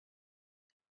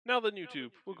Now then,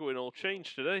 YouTube, we're going all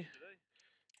change today.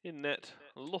 In net,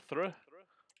 Luthra,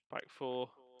 back for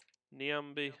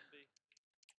Niambi,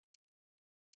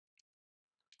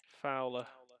 Fowler,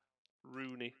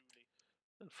 Rooney,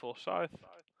 and Forsyth.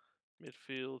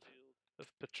 Midfield of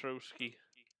Petrowski,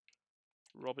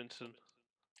 Robinson,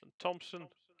 and Thompson.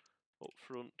 Up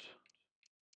front,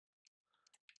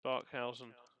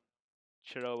 Barkhausen,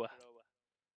 Chiroa,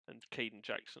 and Caden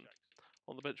Jackson.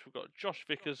 On the bench, we've got Josh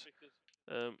Vickers,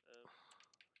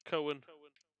 Cohen,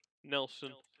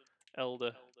 Nelson,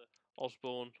 Elder,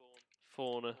 Osborne,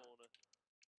 Fauna,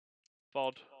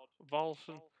 Bod,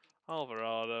 Valson,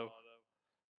 Alvarado,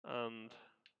 and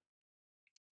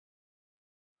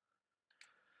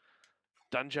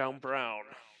Danjown Brown.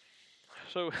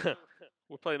 So,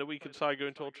 we're playing a weekend side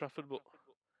going to Old Trafford, but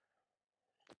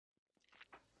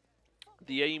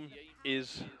the aim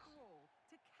is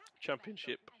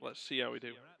Championship. Let's see how we do.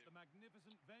 At the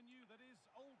magnificent venue that is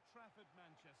Old Trafford,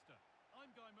 Manchester.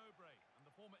 I'm Guy Mowbray, and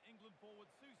the former England forward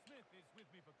Sue Smith is with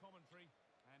me for commentary,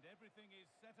 and everything is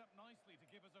set up nicely to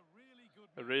give us a really good.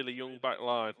 A really young back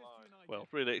line. Well,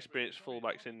 really experienced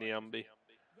fullbacks in Niambi,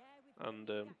 and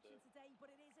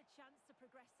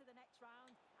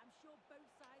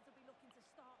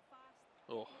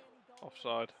oh,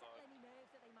 offside.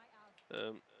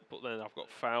 But then I've got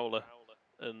Fowler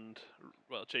and,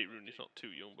 well, Jake Rooney's not too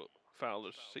young, but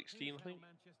Fowler's 16, I think.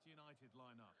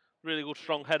 Really good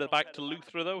strong header back to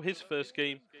Luthra though, his first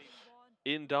game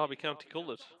in Derby County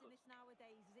colours.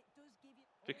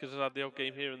 Vickers has had the odd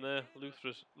game here and there.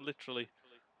 Luthra's literally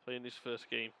playing his first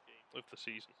game of the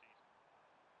season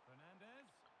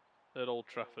at Old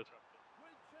Trafford.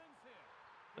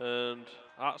 And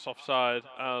that's offside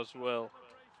as well.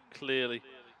 Clearly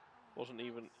wasn't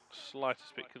even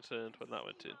slightest bit concerned when that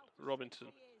went in. Robinson,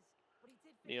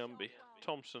 Niambi,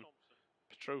 Thompson,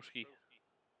 Petrowski.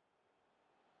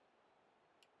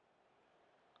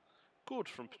 Good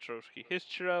from Petrowski. Here's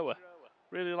Chiroa.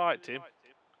 Really liked him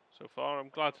so far. I'm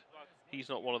glad he's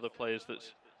not one of the players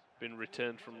that's been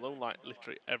returned from loan like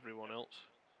literally everyone else.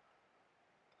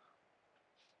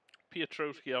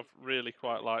 Piotrowski I've really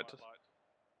quite liked.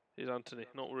 Here's Anthony.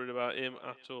 Not worried about him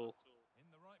at all.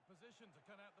 In the right position to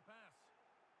cut out the pass.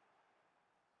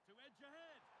 To edge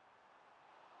ahead.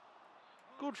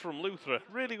 Good from Luthra.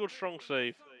 Really good strong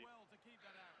save.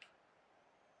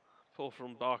 Pull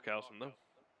from Barkhausen though.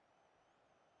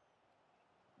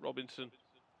 Robinson,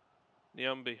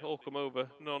 Niambi, all come over,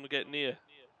 none get near.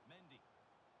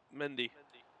 Mendy,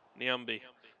 Niambi.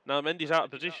 Now Mendy's out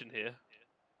of position here.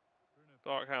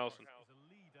 Barkhausen,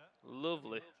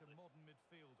 lovely.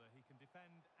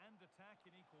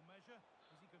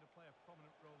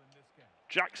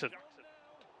 Jackson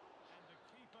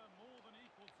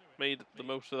made the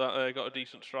most of that there, got a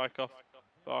decent strike off.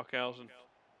 Barkhausen.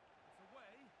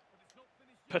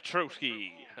 Petrowski,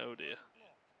 oh dear.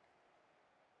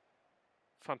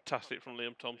 Fantastic from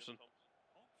Liam Thompson.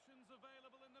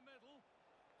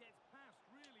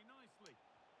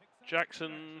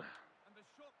 Jackson.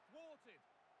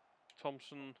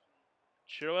 Thompson.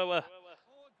 Chiroa.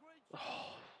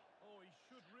 Oh.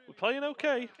 We're playing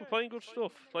okay. We're playing good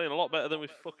stuff. Playing a lot better than we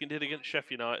fucking did against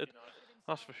Sheffield United.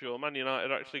 That's for sure. Man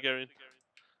United are actually getting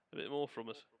a bit more from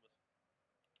us.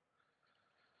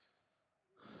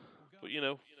 But you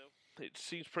know, it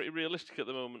seems pretty realistic at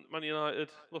the moment. Man United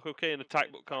look okay in attack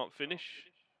but can't finish.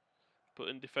 But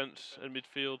in defence and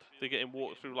midfield, they're getting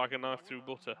walked through like a knife through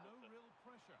butter.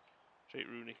 Jake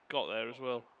Rooney got there as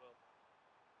well.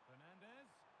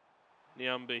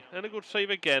 Niambi. And a good save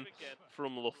again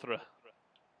from Luthra.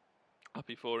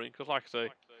 Happy for him, because like I say,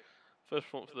 first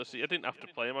front for the season. I didn't have to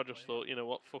play him, I just thought, you know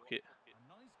what, fuck it.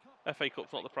 FA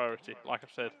Cup's not the priority, like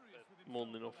I've said, more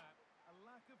than enough.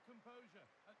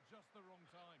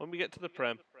 When we get to the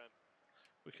Prem,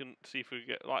 we can see if we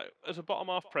get, like, as a bottom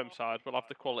half Prem side, we'll have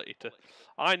the quality to,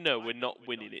 I know we're not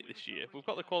winning it this year. We've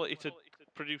got the quality to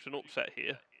produce an upset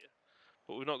here,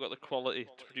 but we've not got the quality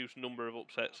to produce a number of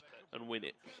upsets and win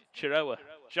it. Chiroa,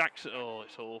 Jackson, oh,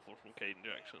 it's awful from Caden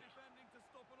Jackson.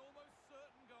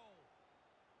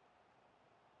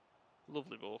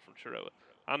 Lovely ball from Chiroa.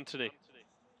 Anthony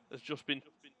has just been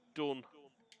done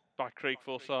by Craig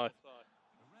Forsyth.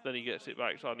 Then he gets it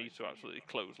back, so I need to absolutely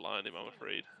clothesline him, I'm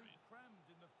afraid.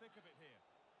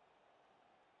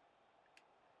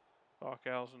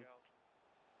 Barkhausen.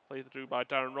 Played through by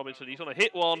Darren Robinson. He's on a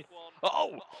hit one.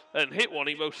 Oh! And hit one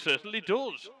he most certainly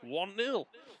does. 1-0.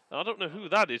 I don't know who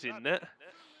that is in net.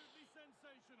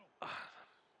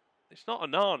 It's not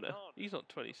Anana. He's not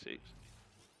 26.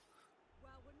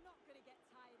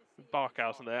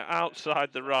 Barkhausen there,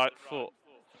 outside the right foot.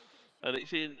 And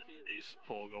it's in, it's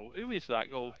poor goal. Who is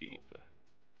that goalkeeper?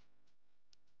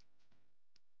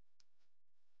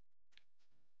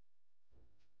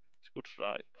 Good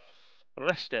try.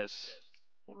 Restes.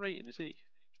 What rating is he?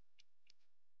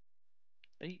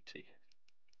 80.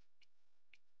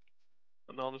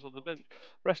 Anonymous on the bench.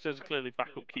 Restes is clearly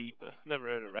backup keeper. Never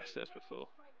heard of Restes before.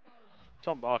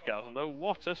 Tom Barkhausen, though,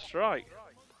 what a strike!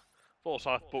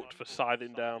 Forsyth booked for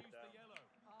siding down.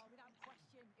 Oh, without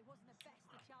question, it wasn't the best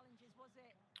of challenges, was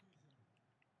it?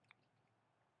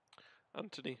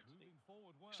 Anthony.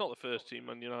 It's not the first team,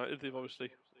 Man United. They've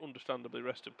obviously, understandably,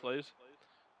 rested players.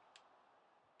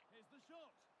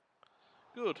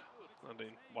 Good. I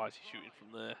mean, why is he shooting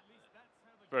from there?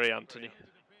 Very Anthony.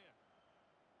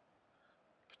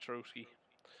 Petrosky.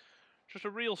 Just a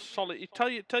real solid. Tell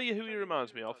you who he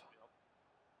reminds me of.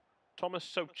 Thomas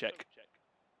Souček.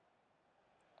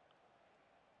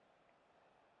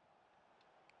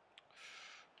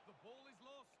 The ball is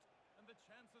lost, and the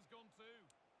chance has gone too.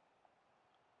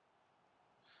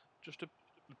 Just a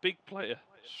big player,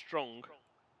 strong.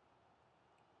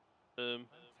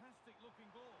 Fantastic looking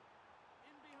ball.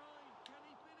 In behind, can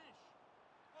he finish?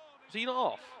 Oh, Is he not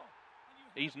off?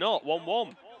 He's not.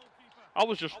 1-1. I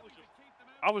was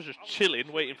just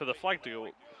chilling, waiting for the flag to go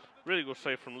up. Really good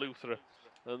save from Luthra,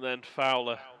 and then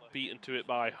Fowler beaten to it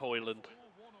by Hoyland.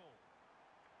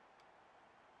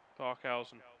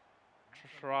 Barkhausen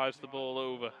tries the ball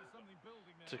over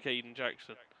to Caden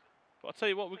Jackson. But I tell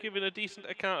you what, we're giving a decent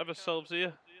account of ourselves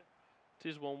here. It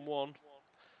is 1-1.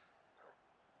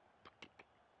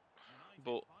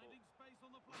 But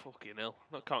fucking hell,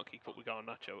 I can't keep up with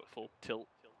Garnacho at full tilt.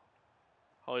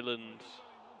 Hoyland.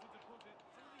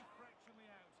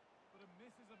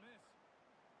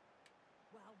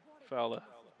 Fowler.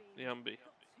 Niambi.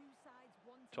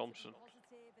 Thompson.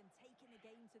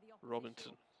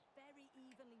 Robinson.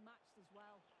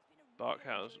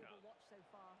 Barkhausen.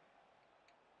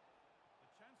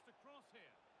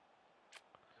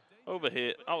 Over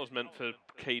here, that was meant for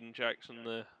Caden Jackson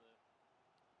there.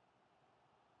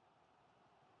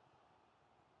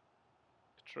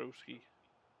 Petrosky.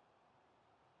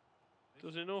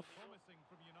 Does enough.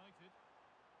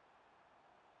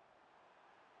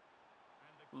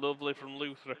 Lovely from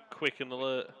Luthra, quick and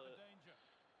alert.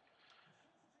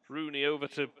 Rooney over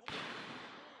to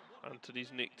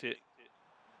Anthony's nicked it.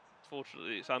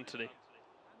 Fortunately, it's Anthony.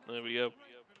 There we go.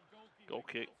 Goal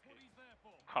kick.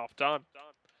 Half time.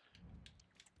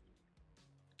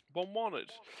 1-1.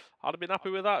 I'd have been happy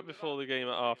with that before the game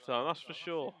at half time, that's for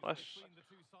sure. Let's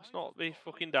not be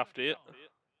fucking daft here.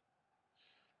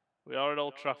 We are at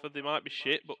Old Trafford, they might be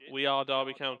shit, but we are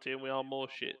Derby County and we are more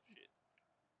shit.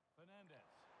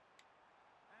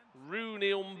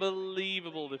 Rooney,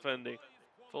 unbelievable defending.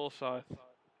 Forsyth.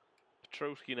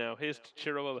 Petrosky now. Here's to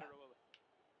Chiroa.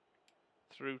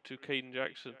 Through to Caden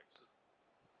Jackson.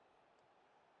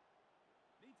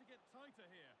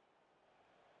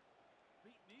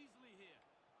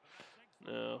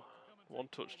 No. One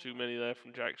touch too many there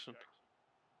from Jackson.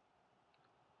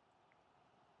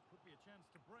 Could be a chance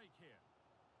to break here.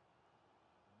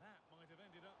 And that might have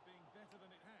ended up being better than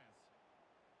it has.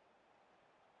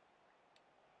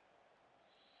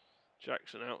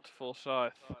 Jackson out to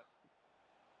Forsyth.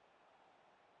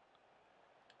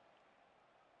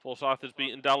 Forsyth has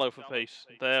beaten Dallow for pace.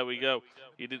 There we go.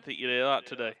 You didn't think you'd hear that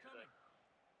today.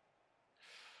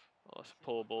 Oh, that's a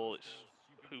poor ball. It's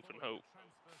hoof and hope.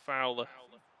 Fowler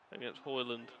against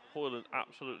Hoyland. Hoyland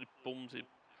absolutely bums him.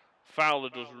 Fowler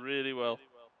does really well.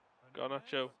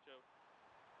 Garnacho.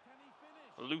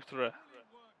 Luthra.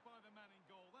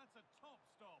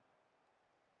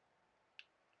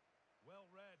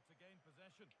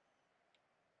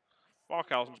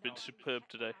 Barkhausen's been superb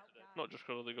today. Not just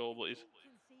because of the goal, but his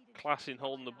class in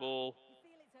holding the ball.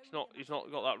 He's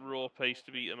not got that raw pace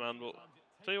to beat a man, but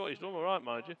I'll tell you what, he's done alright,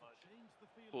 mind you.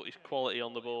 But his quality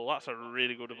on the ball, that's a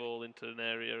really good ball into an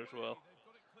area as well.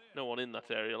 No one in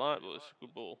that area like, but it's a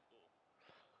good ball.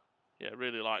 Yeah,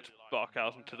 really liked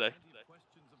Barkhausen today.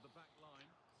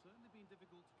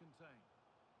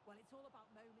 Well, it's all about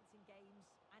moments in games,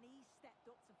 and he stepped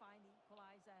up to find the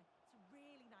equaliser. It's a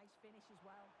really nice finish as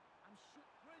well. I'm sure.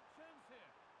 Great chance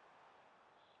here.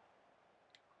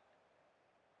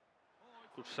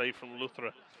 Good save from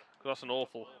Luthra. That's an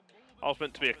awful. I was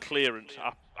meant to be a clearance.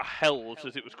 I held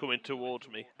as it was coming towards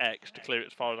me, X, to clear it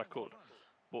as far as I could.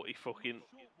 But he fucking.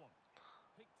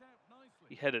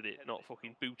 He headed it, not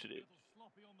fucking booted it.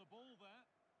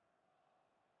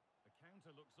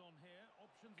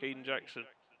 Caden Jackson.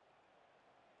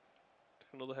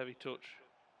 Another heavy touch.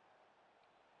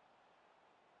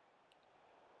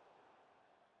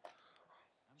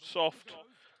 Soft,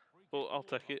 but I'll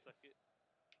take it.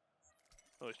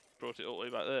 Oh, he's brought it all the way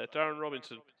back there. Darren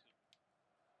Robinson.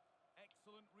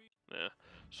 Yeah.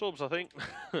 Subs, I think.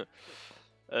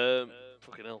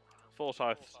 Fucking hell.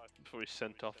 Forsyth before he's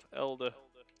sent off. Elder.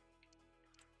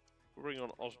 Bring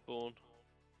on Osborne.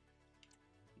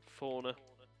 Fauna.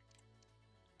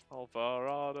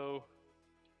 Alvarado.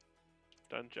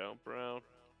 Danjao Brown.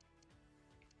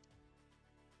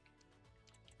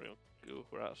 Bring on Go.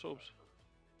 We're out of subs.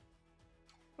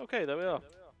 Okay, there we are.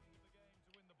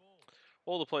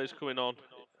 All the players coming on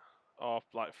are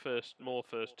like more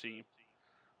first team.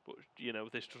 But, you know,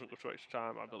 this doesn't go to extra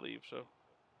time, I believe, so. This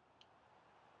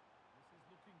is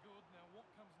looking good. Now what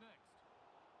comes next?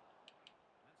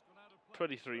 That's gone out of play.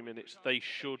 23 minutes. They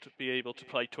should be able to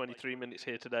play 23 minutes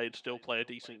here today and still play a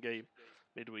decent game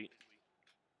midweek.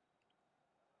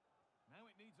 Now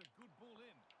it needs a good ball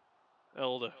in.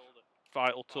 Elder.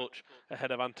 Vital touch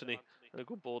ahead of Anthony. And a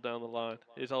good ball down the line.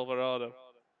 Here's Alvarado.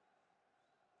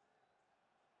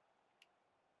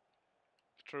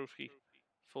 Petrowski.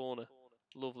 Fauna.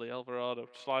 Lovely. Alvarado.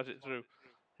 Slides it through.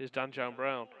 Here's Danjao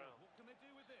Brown. What can they do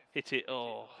with this? Hit it.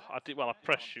 Oh, I did. Well, I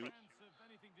press shoot. Chance of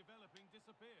anything developing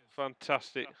disappears.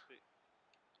 Fantastic.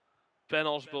 Ben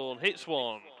Osborne hits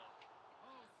one.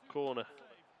 Corner.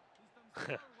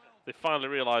 They finally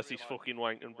realised he's fucking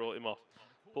wanked and brought him off.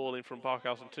 Ball in from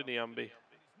Barkhausen to Niambi.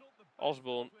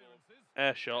 Osborne.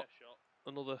 Air shot.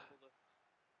 Another.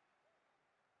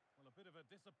 Well, a bit of a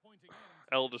disappointing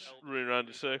end. Elder's running around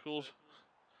in circles.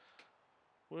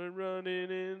 We're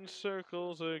running in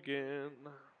circles again.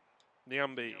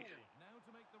 Niambi. Now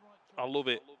to make the right I love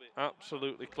it.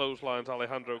 Absolutely clotheslines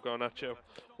Alejandro Garnacho.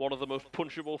 One of the most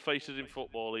punchable faces in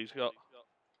football he's got.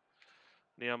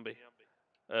 Niambi.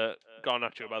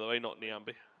 Garnacho, by the way, not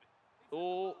Niambi.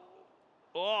 Oh,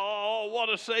 what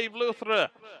a save, Luthra.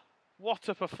 What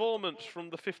a performance from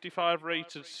the 55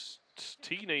 rated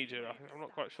teenager. I'm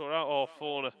not quite sure how. Oh,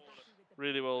 Fauna.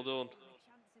 Really well done.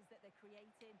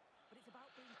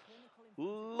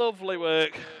 Lovely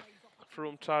work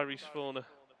from Tyrese Fauna.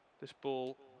 This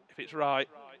ball, if it's right,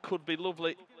 could be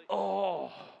lovely.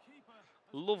 Oh,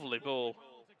 lovely ball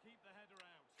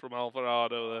from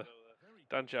Alvarado there.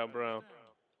 Danjao Brown.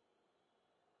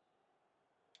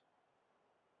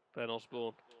 Ben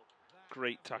Osborne.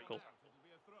 Great tackle.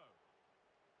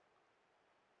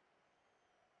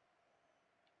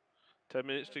 10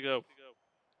 minutes to go.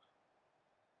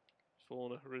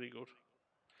 Fauna, really good.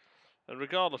 And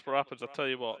regardless what happens, I'll tell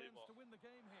you what,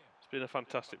 it's been a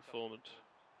fantastic performance.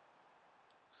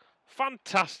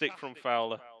 Fantastic from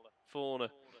Fowler. Fauna,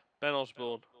 Ben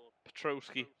Osborne,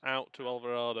 Petrowski out to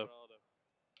Alvarado.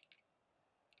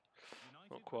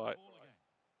 Not quite.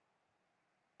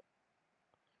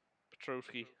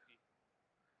 Petrowski.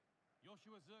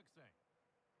 Joshua Zirkzee.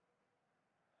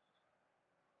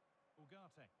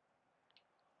 Ugarte.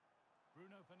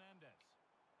 Bruno Fernandes.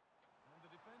 And the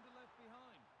defender left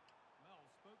behind. Well,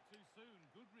 spoke too soon.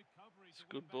 Good recovery. It's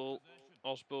a good ball.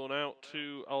 Osborne out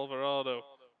to Alvarado.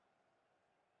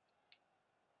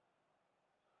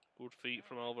 Good feet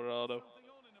from Alvarado.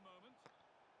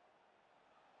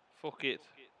 Fuck it.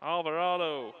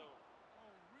 Alvarado.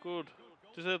 Good.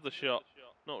 Deserved the shot.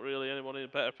 Not really anyone in a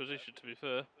better position, to be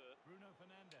fair. Bruno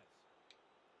Fernandes.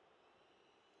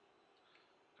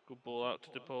 Good ball out to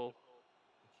DePaul. A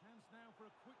chance now for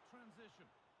a quick transition.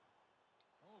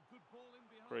 Oh, good ball in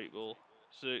behind. Great ball.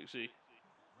 Xerxes.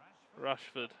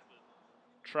 Rashford.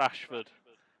 Trashford.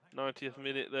 90th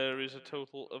minute there is a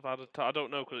total of added time. I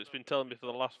don't know because it's been telling me for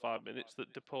the last 5 minutes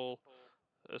that DePaul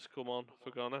has come on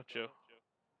for Garnacho.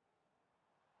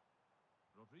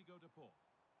 Rodrigo DePaul.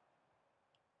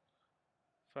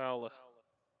 Fowler.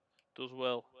 Does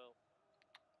well.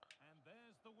 And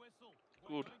there's the whistle.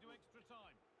 Good. Going to extra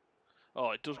time.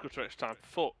 Oh, it does go to extra time.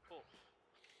 Fuck. The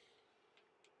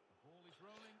ball is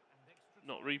rolling and extra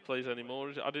Not time replays is anymore,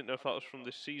 is it? I didn't know if that was from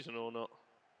this season or not.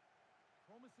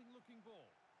 promising looking ball.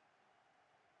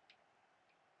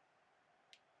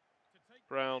 To take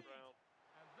the Brown. lead.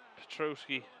 And that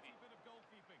Petrowski. quality bit of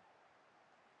goalkeeping.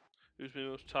 Who's my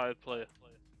most tired player?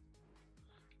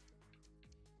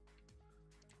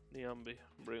 Niambi.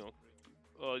 Bring on.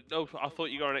 Oh, no, I thought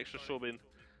you got an extra sub in.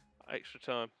 Extra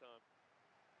time.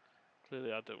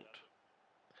 Clearly I don't.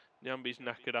 Niambi's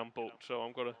knackered and booked, so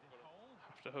I'm going to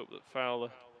have to hope that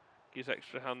Fowler gives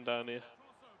extra hand down here.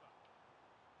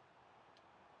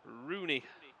 Rooney.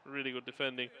 Really good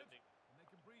defending. And they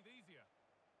can breathe easier.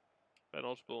 Ben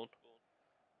Osborne.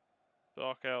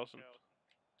 Barkhausen.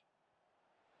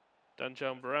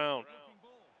 Danjao Brown. Looking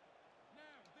ball. Now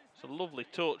this It's a lovely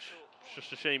touch. It's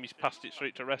just a shame he's passed it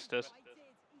straight to Restes.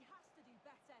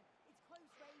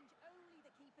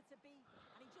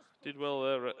 Did well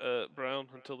there, Brown,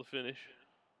 until the finish.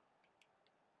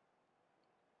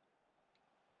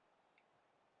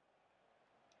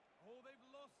 Oh, they've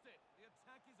lost it. The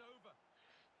attacking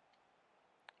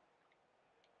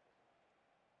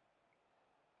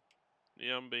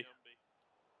Niambi.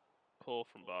 Poor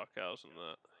from Barkhausen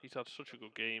there. He's had such a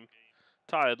good game.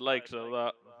 Tired legs though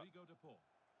that.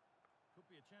 Could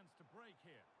be a chance to break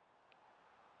here.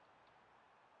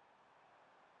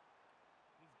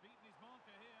 He's beaten his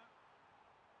marker here.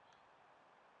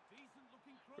 Decent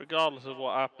looking cross. Regardless of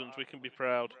what happens, we can be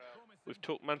proud. We've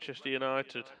took Manchester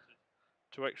United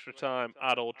to extra time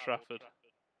at Old Trafford.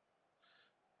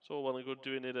 It's all well and good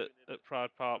doing it at Pride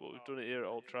Park, but we've done it here at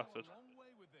Old Trafford.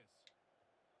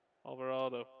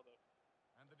 Alvarado.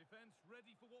 And the defense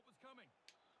ready for what was coming.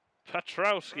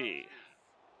 Petrowski.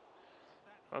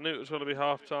 I knew it was going to be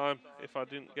half time if I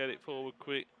didn't get it forward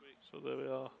quick. So there we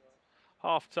are.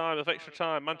 Half time of extra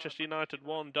time. Manchester United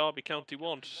 1, Derby County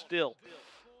 1. Still,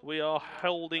 we are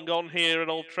holding on here at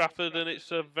Old Trafford, and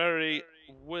it's a very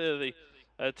worthy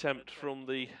attempt from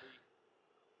the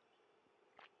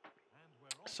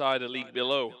side of league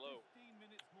below.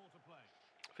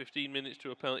 15 minutes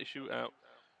to a penalty shootout.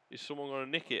 Is someone going to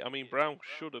nick it? I mean, Brown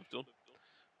should have done,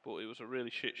 but it was a really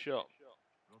shit shot.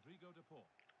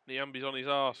 Niambi's on his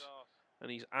arse,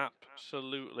 and he's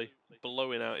absolutely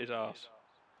blowing out his arse.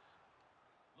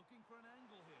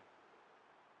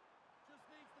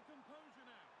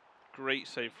 Great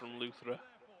save from Luthra.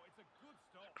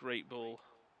 Great ball.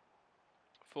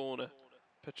 Forner.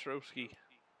 Petrowski.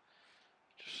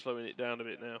 Just slowing it down a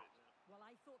bit now.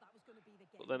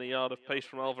 But then a yard of pace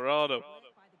from Alvarado.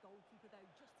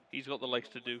 He's got the legs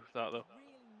to do that though.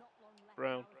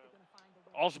 Brown.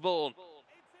 Osborne.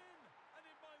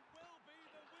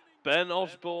 Ben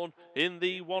Osborne in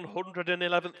the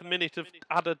 111th minute of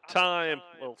added time.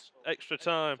 Well, extra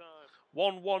time.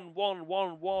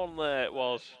 1-1-1-1-1 there it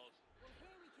was.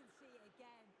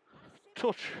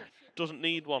 Touch. Doesn't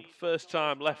need one. First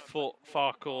time, left foot,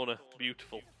 far corner.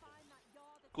 Beautiful.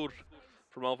 Good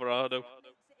from Alvarado.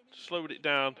 Slowed it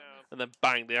down and then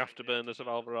bang the afterburners of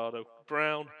Alvarado.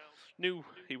 Brown knew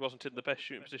he wasn't in the best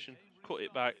shooting position. Cut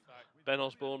it back. Ben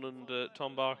Osborne and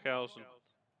Tom Barkhausen.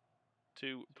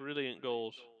 2 brilliant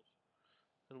goals.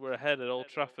 And we're ahead at Old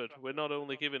Trafford. We're not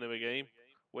only giving him a game,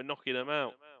 we're knocking him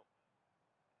out.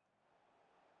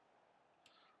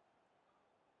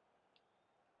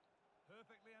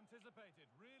 Perfectly anticipated,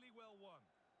 really well won.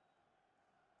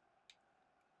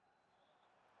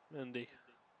 Mendy. Well,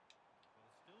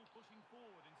 still pushing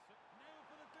forward. Now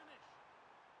for the finish.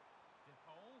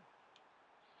 DePaul.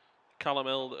 Callum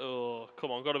Eld. Oh,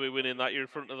 come on, got to be winning that. You're in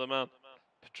front of the man.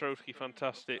 Petrowski,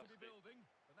 fantastic.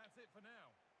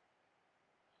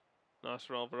 Nice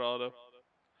from Alvarado.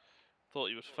 Thought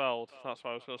he was fouled. That's why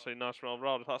I was going to say nice from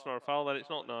Alvarado. If that's not a foul, then it's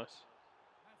not nice.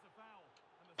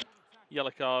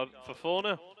 Yellow card for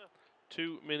Forner.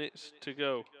 2 minutes to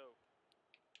go.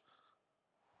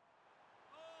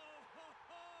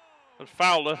 And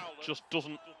Fowler just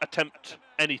doesn't attempt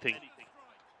anything.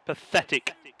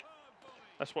 Pathetic.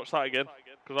 Let's watch that again,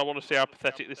 because I want to see how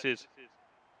pathetic this is.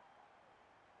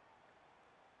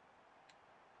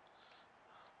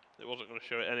 It wasn't going to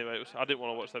show it anyway. I didn't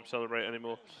want to watch them celebrate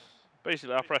anymore.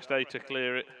 Basically, I pressed A to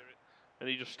clear it, and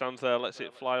he just stands there, lets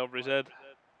it fly over his head.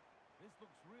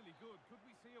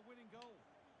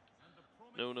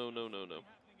 No, no, no, no, no.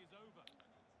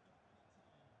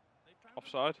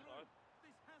 Offside.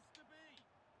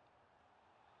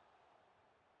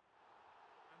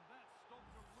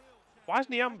 Why is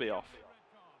Niambi off?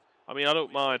 I mean, I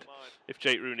don't mind if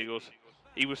Jake Rooney goes.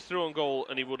 He was through on goal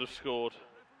and he would have scored.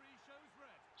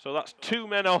 So that's 2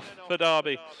 men off for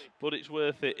Derby, but it's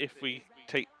worth it if we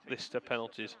take this to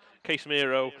penalties.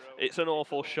 Casemiro, it's an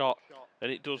awful shot,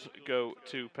 and it does go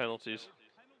to penalties.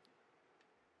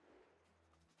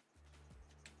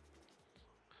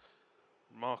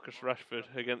 Marcus Rashford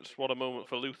against what a moment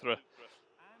for Luthra.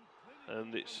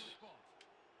 And it's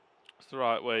the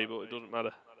right way, but it doesn't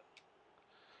matter.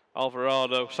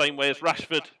 Alvarado, same way as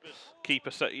Rashford. Keeper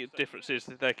set differences,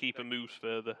 their keeper moves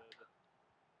further.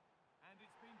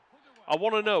 I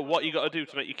want to know what you got to do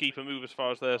to make your keeper move as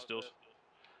far as theirs does.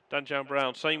 Danjan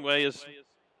Brown, same way as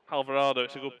Alvarado.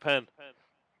 It's a good pen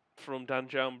from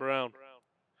Danjan Brown.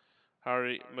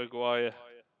 Harry Maguire.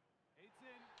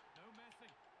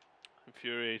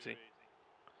 Infuriating.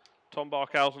 Tom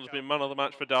Barkhausen's been man of the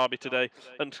match for Derby today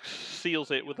and seals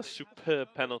it with a superb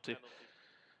penalty.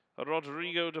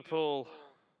 Rodrigo DePaul.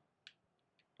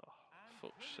 Oh,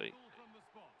 fuck's sake.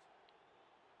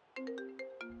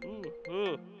 Ooh,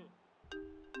 ooh.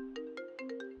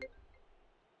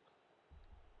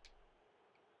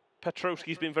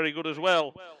 Petrowski's been very good as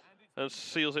well and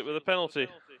seals it with a penalty.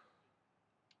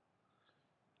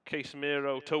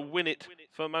 Casemiro to win it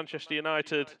for Manchester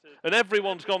United. And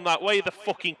everyone's gone that way, the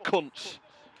fucking cunts.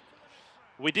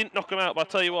 We didn't knock them out, but I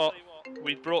tell you what,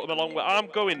 We've brought them a long way. I'm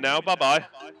going now. Bye bye.